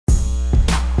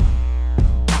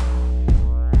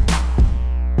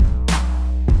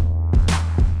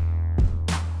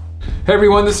Hey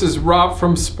everyone, this is Rob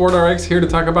from SportRx here to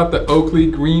talk about the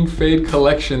Oakley Green Fade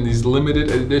collection. These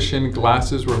limited edition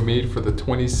glasses were made for the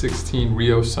 2016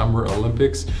 Rio Summer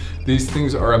Olympics. These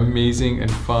things are amazing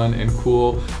and fun and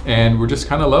cool, and we're just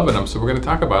kind of loving them, so we're going to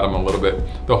talk about them a little bit.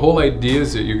 The whole idea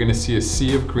is that you're going to see a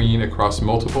sea of green across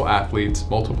multiple athletes,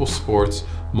 multiple sports,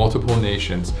 multiple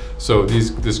nations. So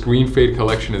this Green Fade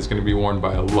collection is going to be worn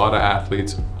by a lot of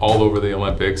athletes all over the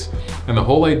Olympics. And the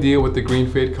whole idea with the Green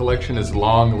Fade collection is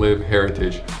long live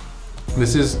heritage.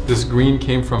 This green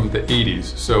came from the 80s.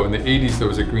 So in the 80s there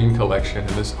was a green collection, and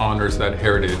this honors that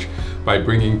heritage by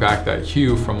bringing back that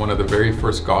hue from one of the very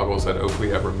first goggles that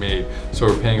Oakley ever made. So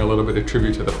we're paying a little bit of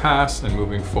tribute to the past and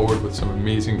moving forward with some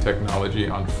amazing technology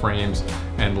on frames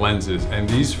and lenses. And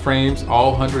these frames,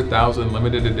 all 100,000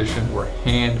 limited edition, were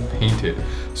hand painted.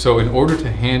 So in order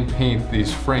to hand paint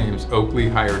these frames, Oakley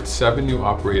hired 7 new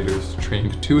operators,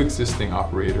 trained 2 existing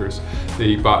operators.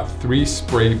 They bought 3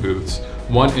 spray booths,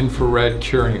 1 infrared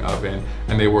curing oven,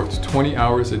 and they worked 20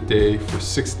 hours a day for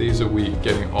 6 days a week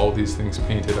getting all these things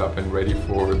painted up and ready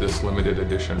for this limited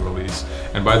edition release.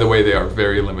 And by the way, they are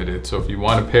very limited, so if you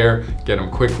want a pair, get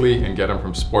them quickly and get them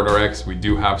from SportRx. We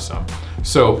do have some.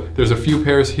 So there's a few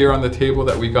pairs here on the table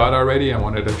that we got already. I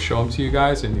wanted to show them to you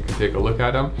guys and you can take a look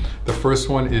at them. The first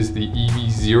one is the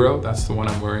EVZero. That's the one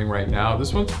I'm wearing right now.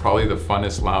 This one's probably the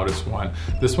funnest, loudest one.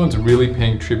 This one's really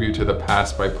paying tribute to the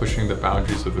past by pushing the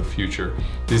boundaries of the future.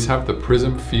 These have the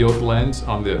PRIZM Field lens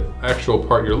on the actual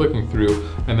part you're looking through,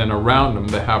 and then around them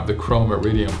they have the chrome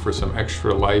Iridium for some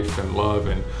extra life and love,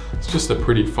 and it's just a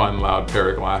pretty fun, loud pair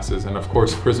of glasses. And of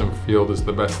course, PRIZM Field is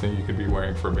the best thing you could be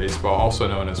wearing for baseball, also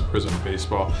known as PRIZM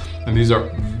Baseball. And these are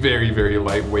very, very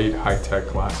lightweight, high-tech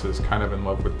glasses. Kind of in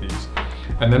love with these.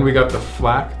 And then we got the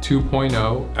Flak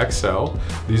 2.0 XL.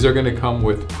 These are going to come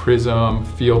with PRIZM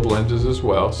Field lenses as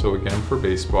well, so again for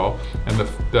baseball. And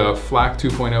the Flak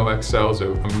 2.0 XL is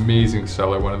an amazing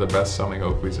seller, one of the best selling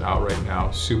Oakleys out right now,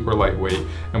 super lightweight.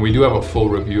 And we do have a full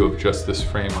review of just this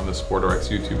frame on the SportRx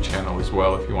YouTube channel as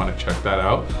well if you want to check that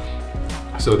out.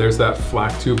 So there's that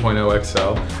Flak 2.0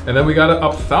 XL. And then we got an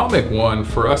ophthalmic one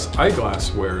for us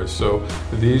eyeglass wearers. So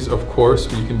these, of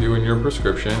course, you can do in your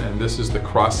prescription. And this is the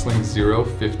Crosslink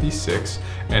 056,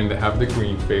 and they have the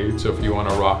Green Fade. So if you want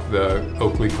to rock the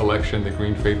Oakley collection, the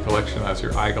Green Fade collection as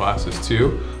your eyeglasses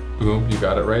too, boom, you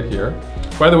got it right here.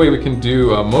 By the way, we can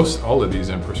do all of these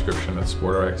in prescription at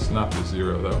SportRx, not the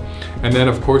Zero though. And then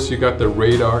of course you got the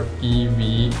Radar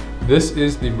EV. This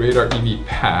is the Radar EV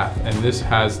Path, and this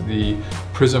has the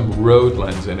PRIZM Road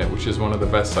lens in it, which is one of the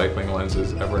best cycling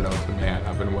lenses ever known to man.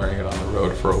 I've been wearing it on the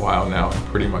road for a while now and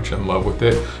pretty much in love with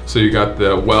it. So you got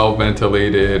the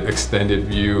well-ventilated extended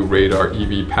view Radar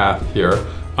EV Path here.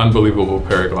 Unbelievable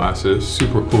pair of glasses,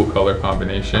 super cool color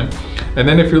combination. And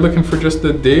then if you're looking for just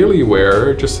the daily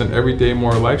wear, just an everyday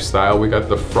more lifestyle, we got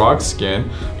the Frogskin,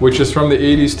 which is from the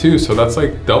 80s too, so that's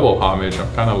like double homage.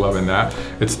 I'm kind of loving that.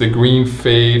 It's the Green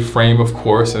Fade frame, of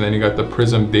course, and then you got the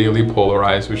PRIZM Daily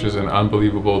Polarized, which is an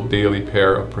unbelievable daily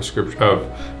pair of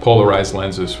polarized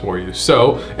lenses for you.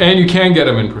 So, and you can get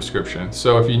them in prescription.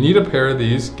 So if you need a pair of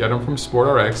these, get them from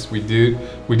SportRx. We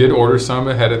did order some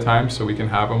ahead of time so we can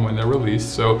have them when they're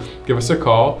released. So give us a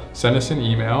call, send us an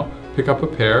email, pick up a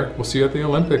pair. We'll see you at the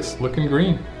Olympics looking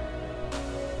green.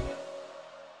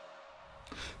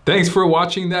 Thanks for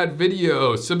watching that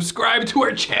video. Subscribe to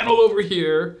our channel over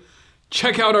here.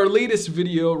 Check out our latest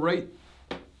video right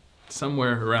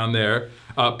somewhere around there.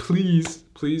 Please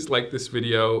like this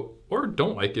video, or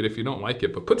don't like it if you don't like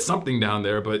it, but put something down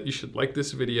there. But you should like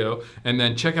this video, and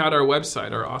then check out our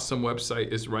website. Our awesome website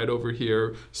is right over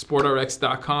here,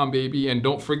 sportrx.com, baby. And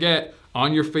don't forget,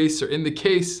 on your face or in the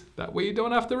case, that way you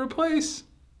don't have to replace.